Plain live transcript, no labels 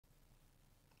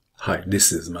Hi,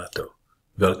 this is Mato.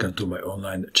 Welcome to my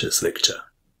online chess lecture.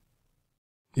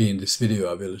 In this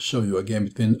video I will show you a game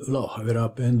between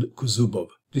Laohawirapap and Kuzubov.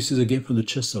 This is a game from the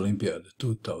Chess Olympiad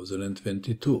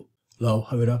 2022.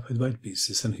 Laohawirapap had white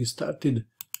pieces and he started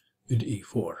with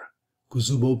e4.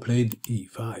 Kuzubov played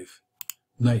e5,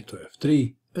 knight to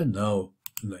f3 and now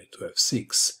knight to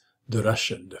f6, the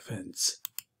Russian defense.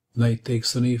 Knight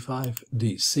takes on e5,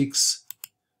 d6,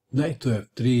 knight to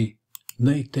f3,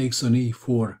 knight takes on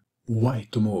e4,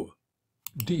 white to move.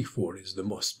 d4 is the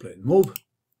most played move.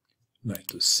 Knight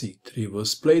to c3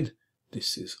 was played.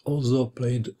 This is also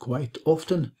played quite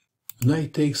often.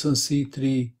 Knight takes on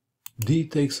c3, d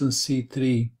takes on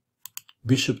c3,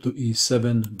 bishop to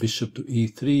e7, bishop to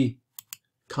e3,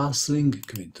 castling,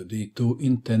 queen to d2,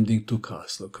 intending to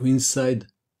castle queenside.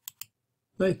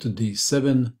 Knight to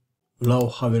d7,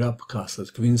 Laohawirapap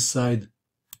castled queenside,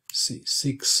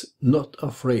 c6, not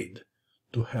afraid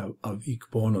to have a weak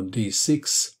pawn on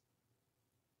d6.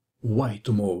 White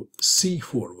to move,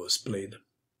 c4 was played.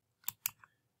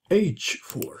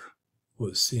 h4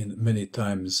 was seen many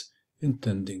times,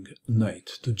 intending knight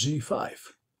to g5.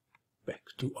 Back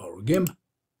to our game.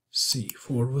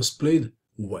 c4 was played.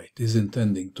 White is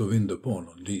intending to win the pawn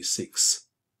on d6.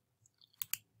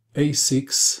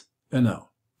 a6, and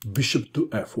now bishop to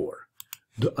f4.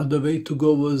 The other way to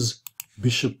go was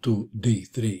bishop to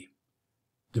d3,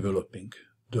 developing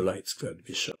the light-squared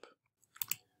bishop.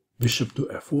 Bishop to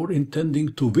f4,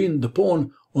 intending to win the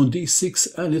pawn on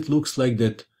d6, and it looks like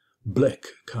that black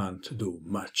can't do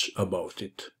much about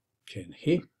it, can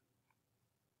he?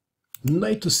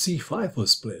 Knight to c5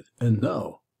 was played, and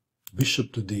now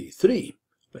bishop to d3.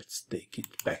 Let's take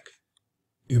it back.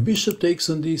 If bishop takes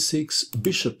on d6,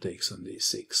 bishop takes on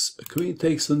d6, queen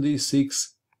takes on d6,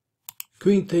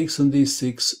 queen takes on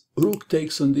d6, rook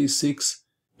takes on d6,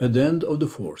 at the end of the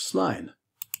fourth line.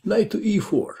 Knight to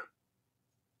e4.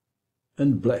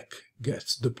 And black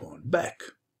gets the pawn back.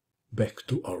 Back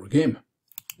to our game.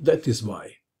 That is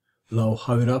why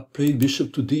Laohawirapap played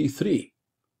bishop to d3.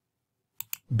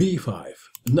 b5,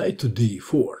 knight to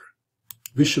d4,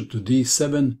 bishop to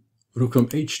d7, rook from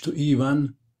h to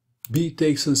e1, b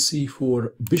takes on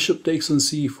c4, bishop takes on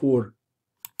c4,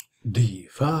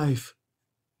 d5,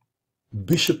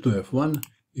 bishop to f1.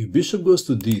 If bishop goes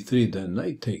to d3, then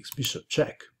knight takes bishop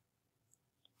check.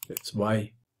 That's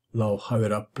why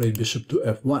Laohawirapap played bishop to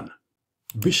f1,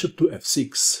 bishop to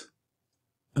f6,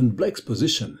 and black's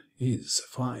position is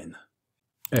fine.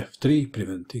 f3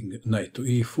 preventing knight to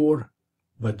e4,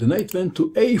 but the knight went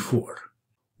to a4.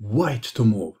 White to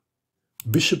move,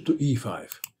 bishop to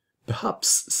e5.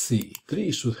 Perhaps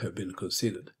c3 should have been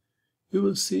considered. We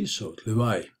will see shortly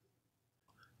why.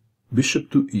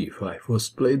 Bishop to e5 was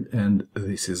played, and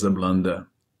this is a blunder.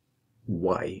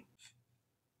 Why?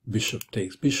 Bishop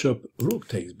takes bishop, rook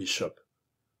takes bishop.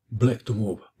 Black to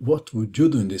move. What would you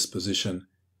do in this position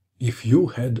if you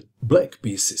had black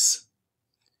pieces?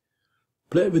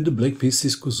 Play with the black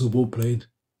pieces. Kuzubov played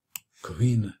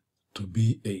queen to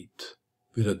b8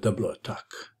 with a double attack.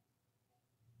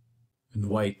 And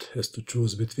white has to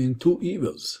choose between two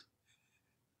evils.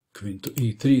 Queen to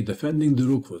e3, defending the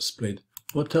rook, was played.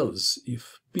 What else?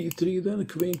 If b3, then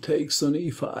queen takes on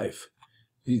e5.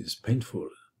 It is painful.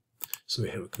 So we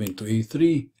have queen to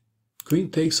e3, queen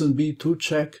takes on b2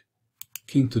 check,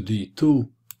 king to d2,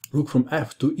 rook from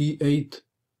f to e8,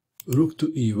 rook to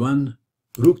e1,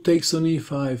 rook takes on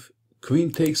e5,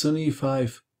 queen takes on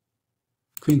e5,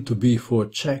 queen to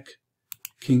b4 check,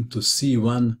 king to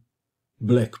c1.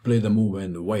 Black played a move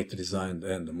and white resigned,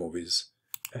 and the move is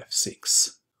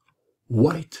f6.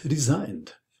 White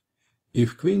resigned.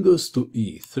 If queen goes to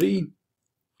e3,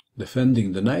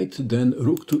 defending the knight, then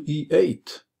rook to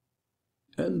e8.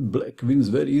 And black wins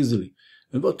very easily.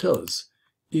 And what else?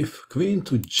 If queen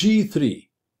to g3,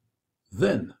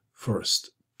 then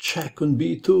first check on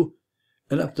b2,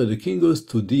 and after the king goes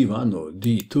to d1 or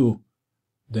d2,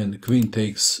 then queen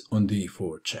takes on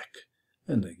d4 check.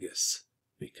 And I guess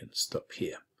we can stop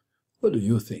here. What do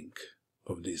you think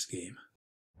of this game?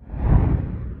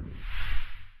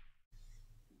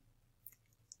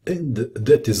 And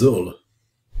that is all.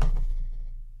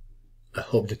 I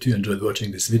hope that you enjoyed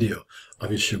watching this video. I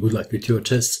wish you good luck with your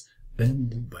chess,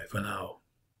 and bye for now.